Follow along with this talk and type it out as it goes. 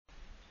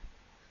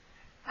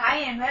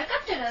and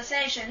welcome to the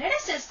session. Let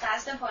us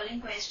discuss the following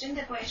question.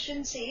 The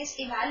question says,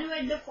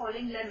 evaluate the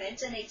following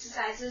limits in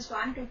exercises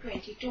 1 to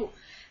 22.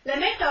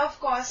 Limit of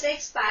cos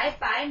x by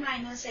pi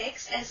minus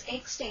x as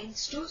x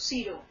tends to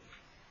 0.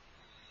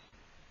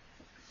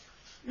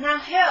 Now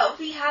here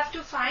we have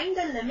to find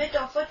the limit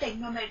of a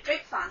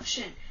trigonometric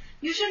function.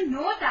 You should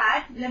know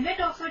that limit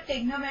of a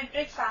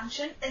trigonometric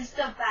function is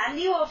the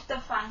value of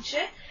the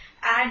function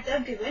at the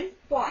given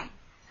point.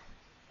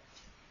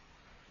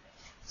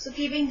 So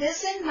keeping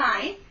this in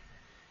mind,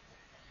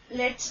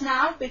 let's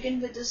now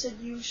begin with the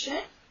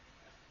solution.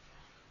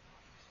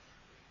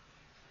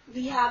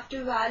 We have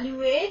to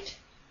evaluate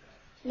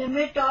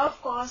limit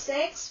of cos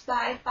x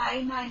by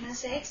pi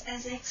minus x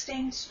as x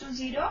tends to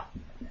 0.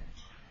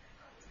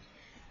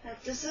 Now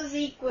this is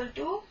equal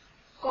to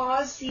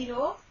cos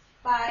 0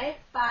 by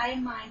pi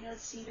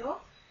minus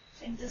 0,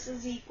 and this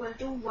is equal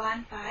to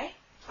 1 by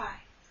pi.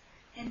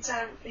 Hence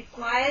our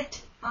required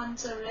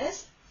answer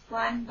is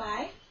 1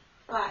 by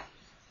pi.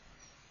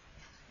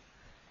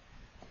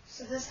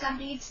 So this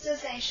completes the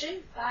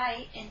session.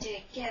 Bye and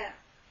take care.